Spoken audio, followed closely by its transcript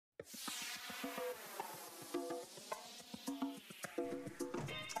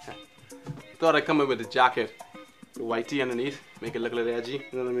Thought I'd come in with the jacket, the white tee underneath, make it look a little edgy,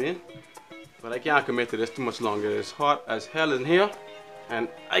 you know what I mean? But I can't commit to this too much longer. It's hot as hell in here, and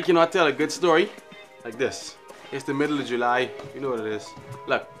I cannot tell a good story like this. It's the middle of July, you know what it is.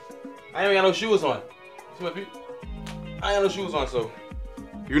 Look, I ain't got no shoes on. See my feet? I ain't got no shoes on, so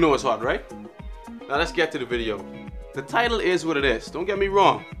you know it's hot, right? Now let's get to the video. The title is what it is, don't get me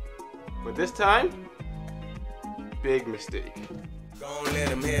wrong. But this time, big mistake. Don't let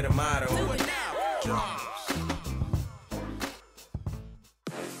him hear the motto. Do it now. Drums.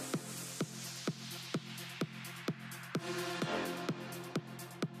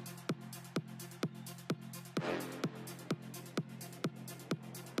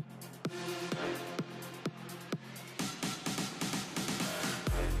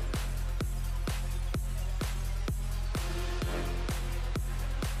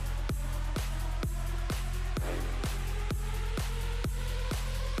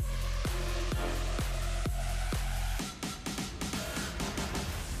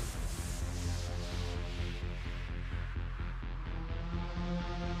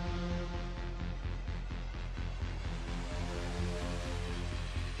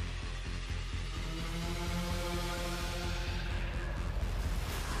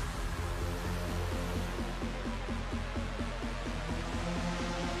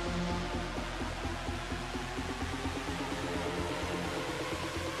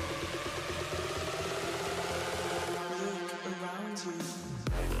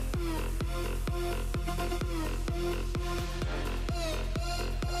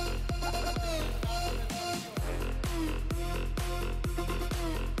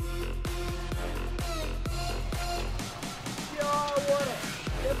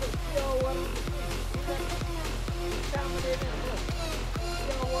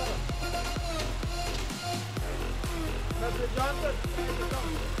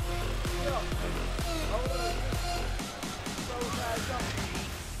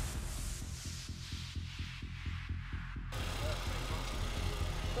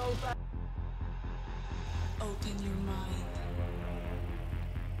 Open your mind.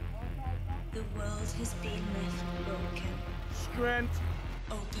 The world has been left broken. Strength.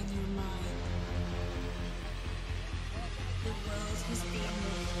 Open your mind. The world has been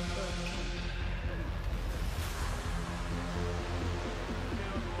left broken.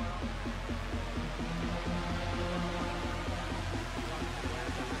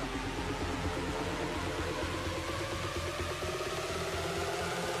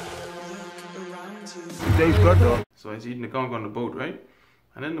 Today's good though. So I was eating the conch on the boat, right?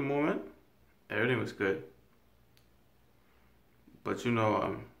 And in the moment, everything was good. But you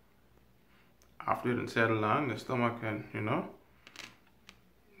know, after it had settled down, the stomach can, you know,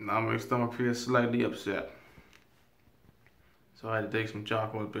 now my stomach feels slightly upset. So I had to take some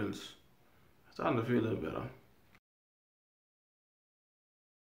charcoal pills. It's starting to feel a little better.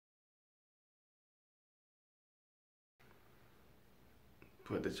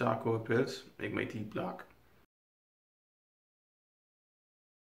 But the charcoal pills make my teeth black.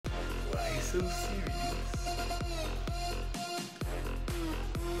 Why so serious?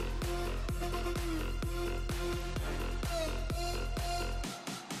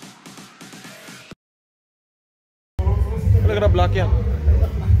 Look at that black here.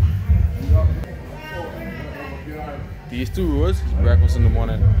 These 2 rolls is breakfast in the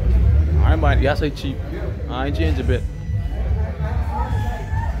morning. I ain't buying, yes, I cheap. I ain't change a bit.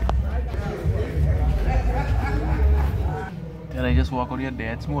 Then I just walk out here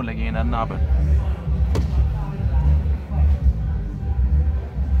dead smooth like you ain't had nothing.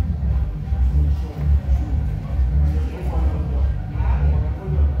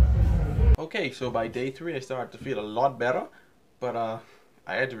 Okay, so by day 3 I started to feel a lot better, but I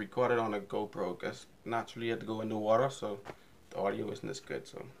had to record it on a GoPro because naturally I had to go in the water, so the audio isn't as good,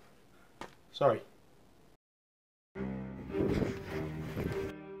 so sorry.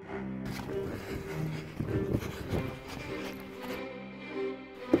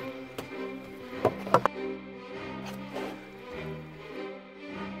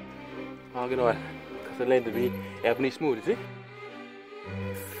 Hang on, because the length of me everything smooth, you see?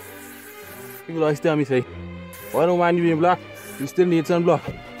 People always tell me, say, oh, I don't mind you being black, you still need sunblock.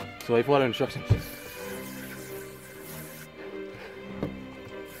 So I follow instructions.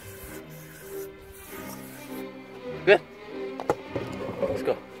 Good. Let's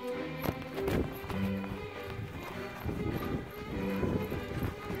go.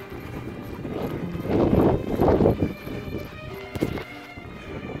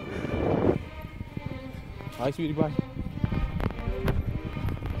 Hi, sweetie pie.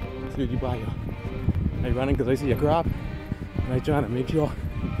 beauty bar here. I running because I see a crab and I trying to make sure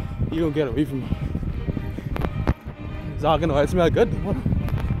you don't get away from me. It's all gonna it smell good. Woo!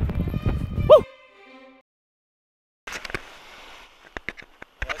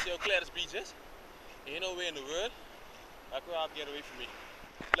 See how clear this beach is? Ain't no way in the world that crab get away from me.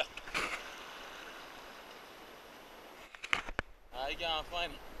 Look. I can't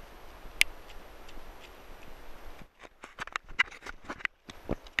find him.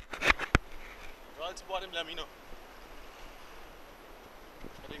 If you want to spot him, let me know.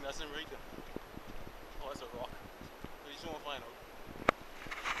 I think that's him right there. Oh, that's a rock. Pretty soon we'll find out.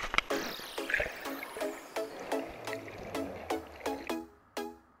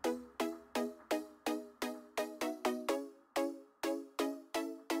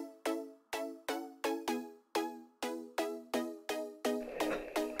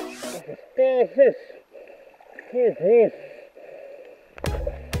 Starfish. Here it is.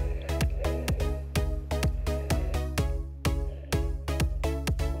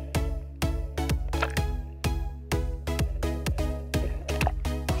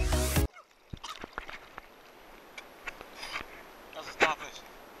 That's a starfish.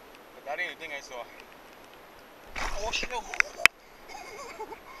 But that ain't the thing I saw. Oh shit! That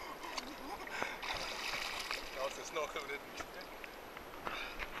was the snorkel with it.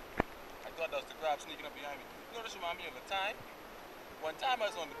 I thought that was the crab sneaking up behind me. You know, this reminds me of a time. One time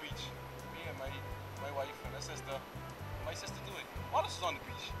I was on the beach. Me and my wife and her sister. My sister too. All of us was on the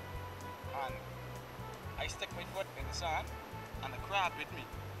beach. And I stuck my foot in the sand and the crab hit me.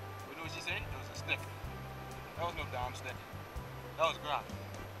 You know what she said? It was a stick. That was no damn stick. That was a crab.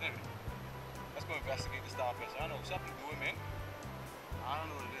 Anyway, let's go investigate the starfish. I don't know, something to do with me. I don't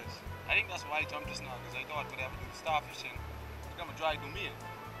know what it is. I think that's why I jumped just now, because I thought whatever do with starfish and it's gonna try to do me in.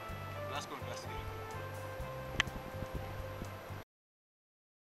 Let's go investigate it.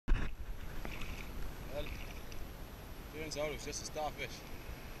 Well, turns out it was just a starfish.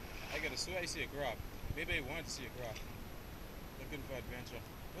 I gotta swear I see a crab. Maybe I wanted to see a crab. Looking for adventure.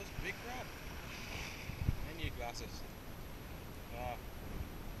 It was a big crab. I need glasses. Yeah,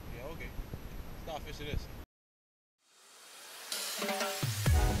 okay. Starfish it is.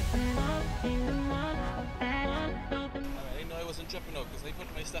 I know I wasn't tripping out because I put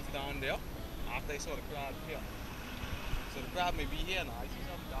my stuff down there after I saw the crab here. So the crab may be here now. I see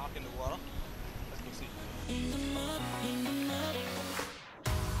something dark in the water. Let's go see.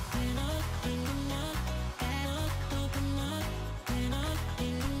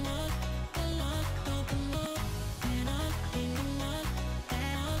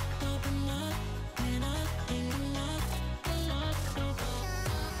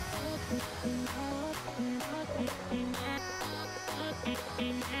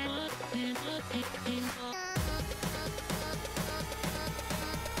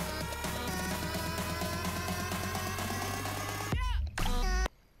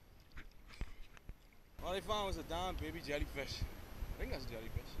 All I found was a damn baby jellyfish. I think that's a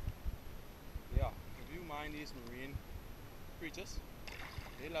jellyfish. Yeah, if you mind these marine creatures,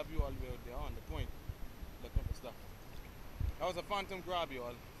 they love you all the way out there on the point, looking for stuff. That was a phantom crab,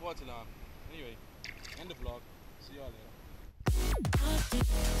 y'all. Fortunately. Anyway, end the vlog. See y'all later.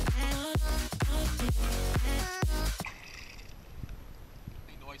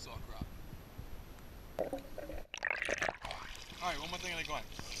 I know I saw a crab. Alright, one more thing I got.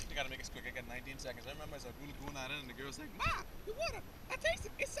 I gotta make this quick. I got 19 seconds. I remember as I was really going at it and the girl's like, "Ma, the water, I taste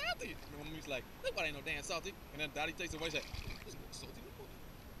it, it's salty." And the woman's like, "This water ain't no damn salty." And then daddy takes the water, he's like, "This water's salty.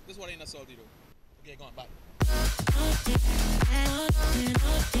 This water ain't that salty though." Okay, go on, bye.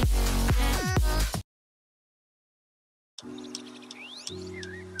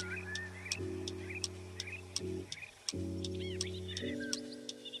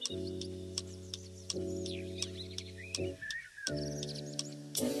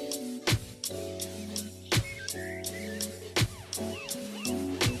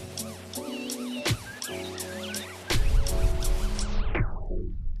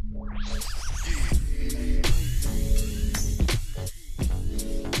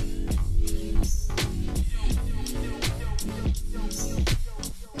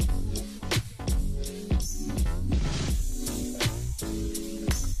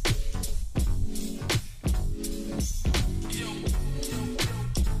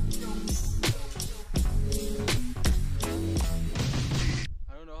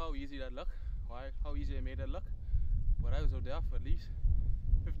 How easy I made that look, but I was out there for at least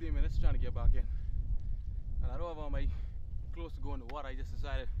 15 minutes trying to get back in, and I don't have all my clothes to go in the water. I just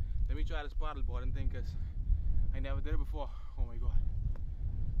decided, let me try this paddle boarding thing because I never did it before. Oh my god.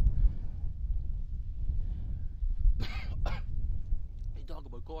 You talk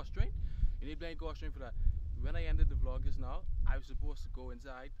about core strength. You need blind core strength for that. When I ended the vlog just now, I was supposed to go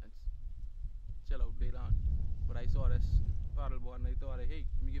inside and chill out, lay down. But I saw this paddleboard and I thought, hey,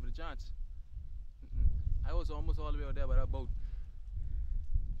 let me give it a chance. I was almost all the way out there by that boat.